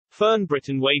Fern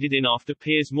Britton waded in after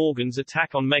Piers Morgan's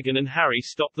attack on Meghan and Harry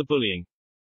Stop the bullying.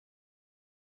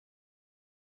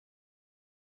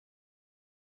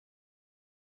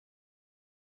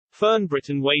 Fern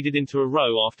Britton waded into a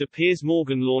row after Piers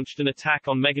Morgan launched an attack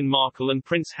on Meghan Markle and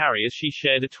Prince Harry as she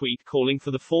shared a tweet calling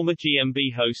for the former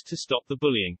GMB host to stop the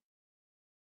bullying.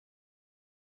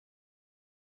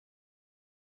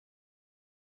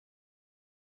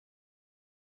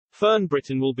 Fern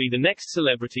Britton will be the next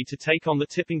celebrity to take on the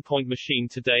tipping point machine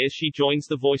today as she joins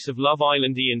the voice of Love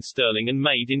Island Ian Sterling and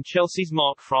Made in Chelsea's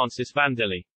Mark Francis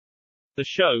Vandelli. The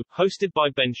show, hosted by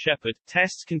Ben Shepherd,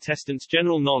 tests contestants'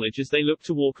 general knowledge as they look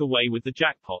to walk away with the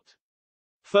jackpot.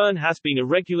 Fern has been a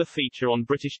regular feature on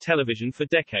British television for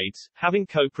decades, having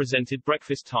co-presented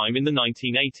Breakfast Time in the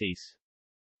 1980s.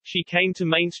 She came to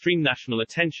mainstream national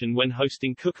attention when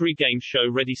hosting cookery game show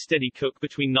Ready Steady Cook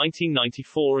between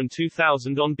 1994 and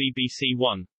 2000 on BBC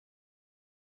One.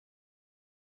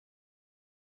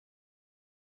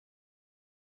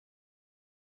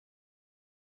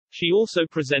 She also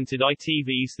presented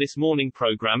ITV's This Morning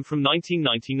programme from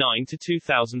 1999 to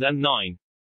 2009.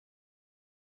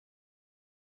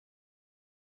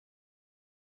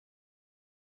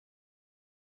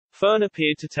 Fern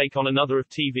appeared to take on another of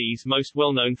TV's most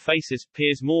well-known faces,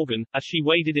 Piers Morgan, as she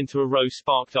waded into a row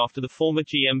sparked after the former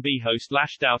GMB host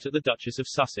lashed out at the Duchess of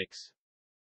Sussex.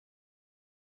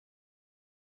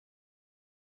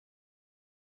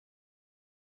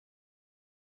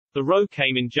 The row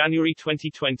came in January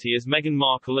 2020 as Meghan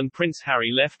Markle and Prince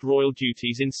Harry left royal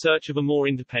duties in search of a more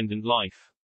independent life.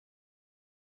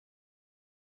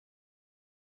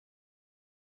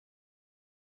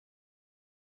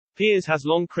 Piers has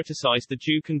long criticised the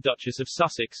Duke and Duchess of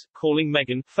Sussex, calling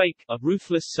Meghan fake, a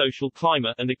ruthless social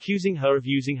climber, and accusing her of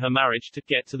using her marriage to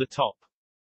get to the top.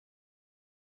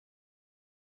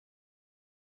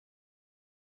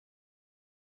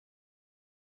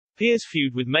 Piers'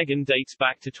 feud with Meghan dates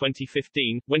back to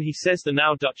 2015, when he says the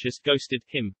now Duchess ghosted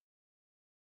him.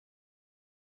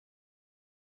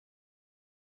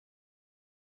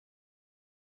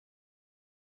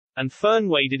 And Fern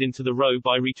waded into the row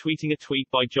by retweeting a tweet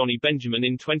by Johnny Benjamin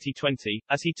in 2020,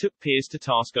 as he took Piers to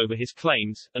task over his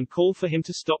claims, and called for him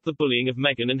to stop the bullying of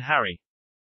Meghan and Harry.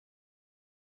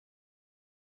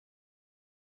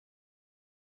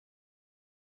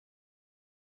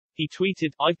 He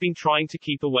tweeted, "I've been trying to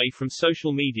keep away from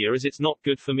social media as it's not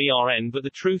good for me but the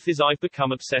truth is I've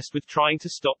become obsessed with trying to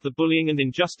stop the bullying and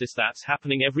injustice that's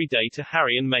happening every day to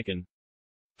Harry and Meghan.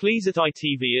 Please at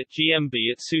ITV at GMB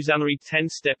at Susanna Reid 10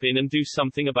 step in and do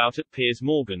something about it Piers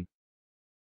Morgan."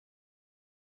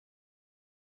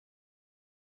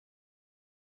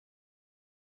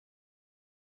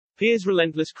 Piers'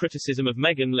 relentless criticism of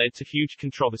Meghan led to huge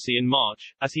controversy in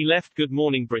March, as he left Good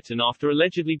Morning Britain after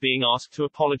allegedly being asked to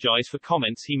apologise for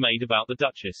comments he made about the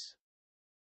Duchess.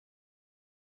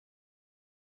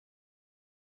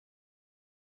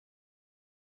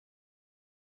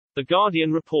 The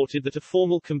Guardian reported that a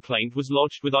formal complaint was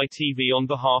lodged with ITV on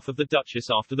behalf of the Duchess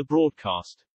after the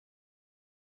broadcast.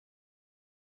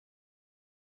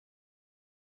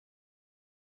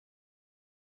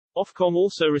 Ofcom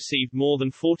also received more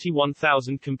than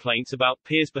 41,000 complaints about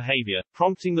Piers' behaviour,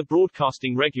 prompting the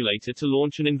broadcasting regulator to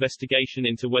launch an investigation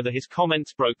into whether his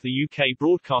comments broke the UK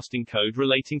Broadcasting Code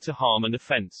relating to harm and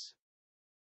offence.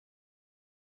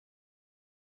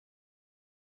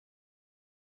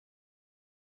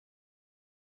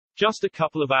 Just a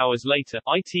couple of hours later,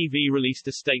 ITV released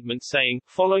a statement saying,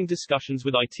 following discussions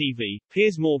with ITV,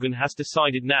 Piers Morgan has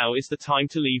decided now is the time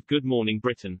to leave Good Morning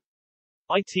Britain.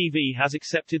 ITV has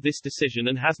accepted this decision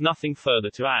and has nothing further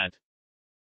to add.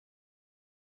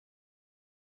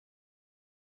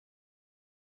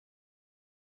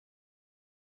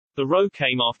 The row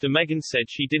came after Meghan said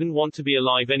she didn't want to be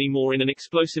alive anymore in an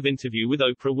explosive interview with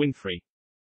Oprah Winfrey.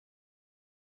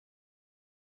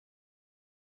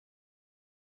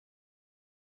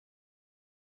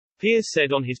 Piers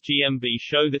said on his GMB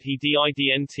show that he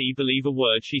didn't believe a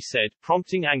word she said,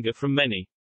 prompting anger from many.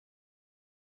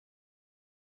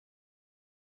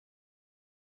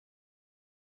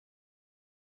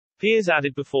 Piers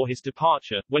added before his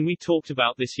departure, "When we talked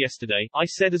about this yesterday, I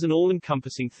said as an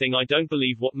all-encompassing thing I don't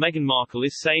believe what Meghan Markle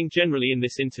is saying generally in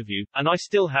this interview, and I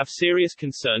still have serious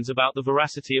concerns about the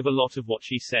veracity of a lot of what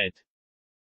she said.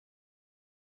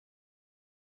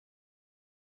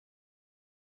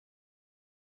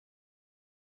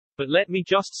 But let me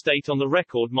just state on the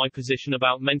record my position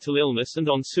about mental illness and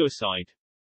on suicide.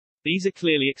 These are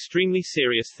clearly extremely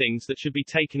serious things that should be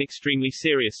taken extremely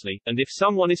seriously, and if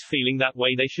someone is feeling that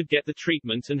way they should get the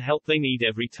treatment and help they need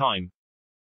every time."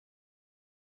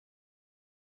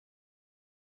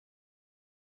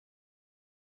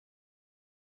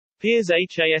 Piers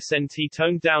Hasn't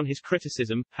toned down his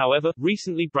criticism, however,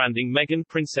 recently branding Meghan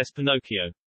Princess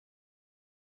Pinocchio.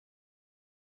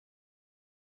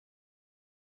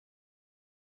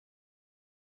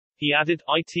 He added,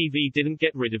 "ITV didn't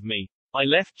get rid of me. I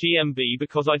left GMB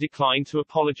because I declined to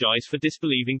apologize for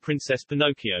disbelieving Princess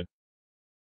Pinocchio.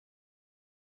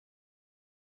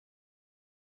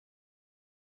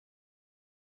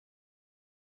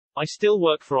 I still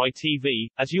work for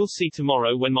ITV, as you'll see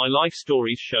tomorrow when my Life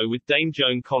Stories show with Dame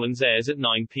Joan Collins airs at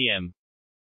 9 p.m.